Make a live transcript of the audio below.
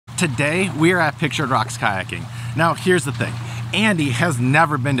Today, we are at Pictured Rocks Kayaking. Now, here's the thing. Andy has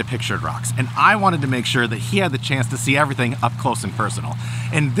never been to Pictured Rocks, and I wanted to make sure that he had the chance to see everything up close and personal.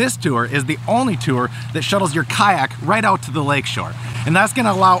 And this tour is the only tour that shuttles your kayak right out to the lakeshore. And that's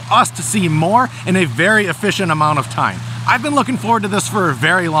gonna allow us to see more in a very efficient amount of time. I've been looking forward to this for a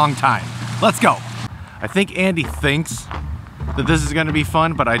very long time. Let's go. I think Andy thinks that this is gonna be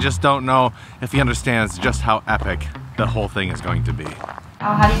fun, but I just don't know if he understands just how epic the whole thing is going to be.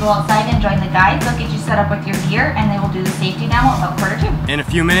 I'll have you go outside and join the guides. They'll get you set up with your gear, and they will do the safety demo about 1:45. In a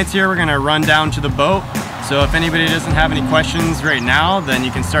few minutes here, we're gonna run down to the boat. So if anybody doesn't have any questions right now, then you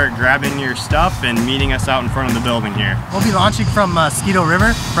can start grabbing your stuff and meeting us out in front of the building here. We'll be launching from Mosquito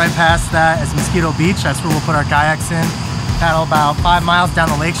River. Right past that is Mosquito Beach. That's where we'll put our kayaks in. Paddle about 5 miles down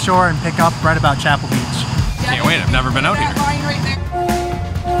the lakeshore and pick up right about Chapel Beach. Can't wait, I've never been out here.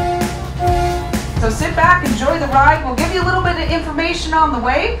 So sit back, enjoy the ride. We'll give you a little bit of information on the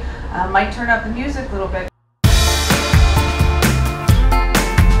way. Might turn up the music a little bit.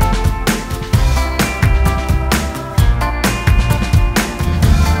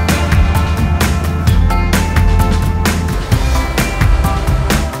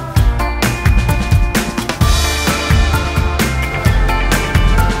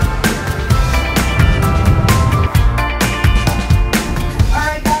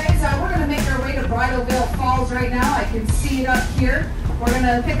 Right now, I can see it up here. We're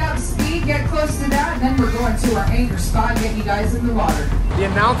gonna pick up speed, get close to that, and then we're going to our anchor spot, get you guys in the water. The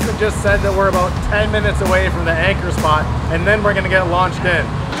announcement just said that we're about 10 minutes away from the anchor spot, and then we're gonna get launched in.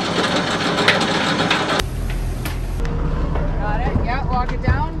 Got it, yeah, walk it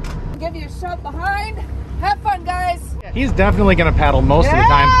down. Give you a shove behind. Have fun, guys. He's definitely gonna paddle most of the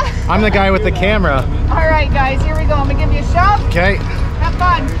time. I'm the guy with the camera. All right, guys, here we go. I'm gonna give you a shove. Okay. Have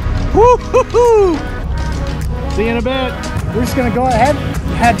fun. Woo-hoo-hoo! See you in a bit. We're just gonna go ahead,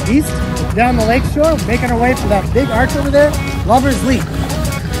 head east down the lakeshore, making our way for that big arch over there, Lover's Leap.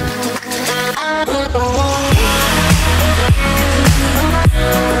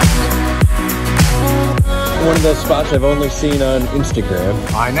 One of those spots I've only seen on Instagram.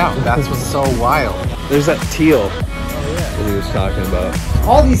 I know, that's what's so wild. There's that teal that he was talking about.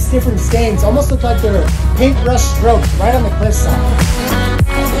 All these different stains almost look like they're paintbrush strokes right on the cliffside.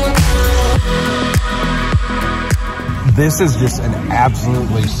 This is just an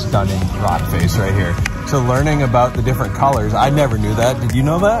absolutely stunning rock face right here. So learning about the different colors, I never knew that. Did you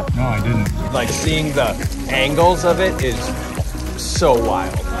know that? No, I didn't. Like seeing the angles of it is so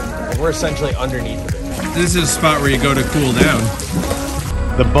wild. We're essentially underneath of it. This is a spot where you go to cool down.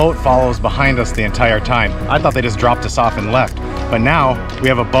 The boat follows behind us the entire time. I thought they just dropped us off and left. But now we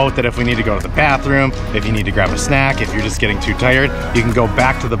have a boat that if we need to go to the bathroom, if you need to grab a snack, if you're just getting too tired, you can go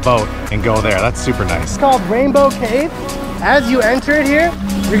back to the boat and go there. That's super nice. It's called Rainbow Cave. As you enter it here,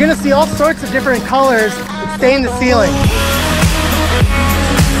 you're gonna see all sorts of different colors that stain the ceiling.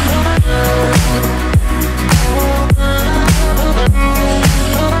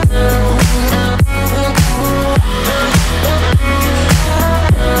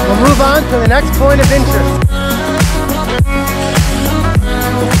 We'll move on to the next point of interest.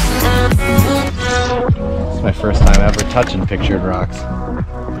 It's my first time ever touching Pictured Rocks.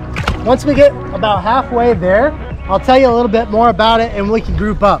 Once we get about halfway there, I'll tell you a little bit more about it and we can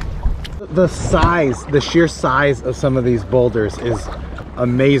group up. The size, the sheer size of some of these boulders is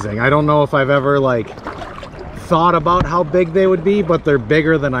amazing. I don't know if I've ever thought about how big they would be, but they're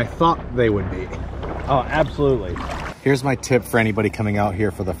bigger than I thought they would be. Oh, absolutely. Here's my tip for anybody coming out here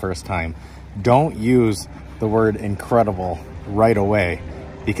for the first time. Don't use the word incredible right away,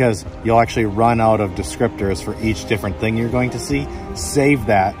 because you'll actually run out of descriptors for each different thing you're going to see. Save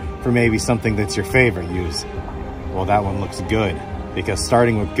that for maybe something that's your favorite. Use, well, that one looks good, because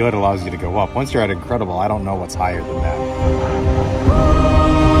starting with good allows you to go up. Once you're at incredible, I don't know what's higher than that.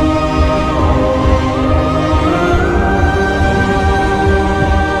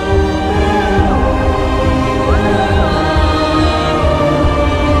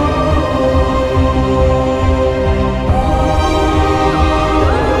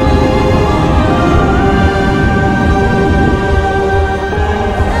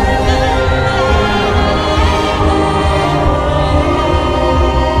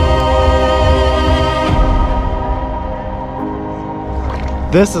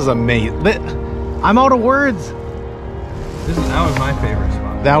 This is amazing. I'm out of words. That was my favorite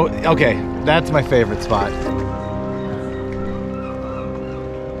spot. Okay, that's my favorite spot.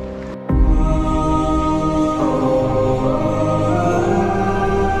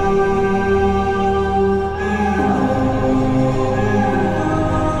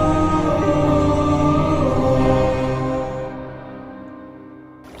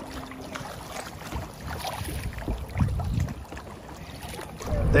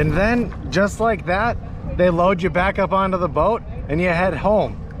 And then, just like that, they load you back up onto the boat and you head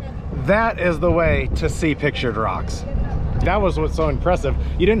home. That is the way to see Pictured Rocks. That was what's so impressive.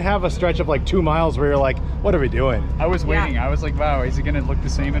 You didn't have a stretch of like 2 miles where you're like, what are we doing? I was waiting. I was like, wow, is it gonna look the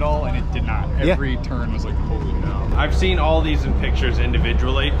same at all? And it did not. Every turn was like, holy no. I've seen all these in pictures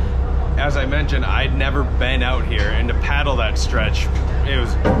individually. As I mentioned, I'd never been out here, and to paddle that stretch, it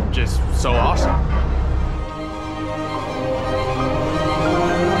was just so awesome.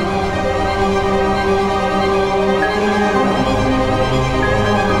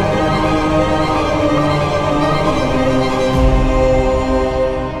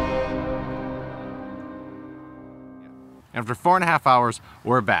 After 4.5 hours,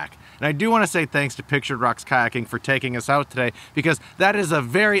 we're back. And I do want to say thanks to Pictured Rocks Kayaking for taking us out today, because that is a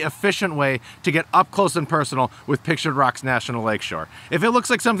very efficient way to get up close and personal with Pictured Rocks National Lakeshore. If it looks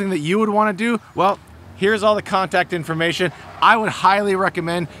like something that you would want to do, well, here's all the contact information. I would highly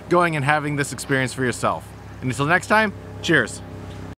recommend going and having this experience for yourself. And until next time, cheers.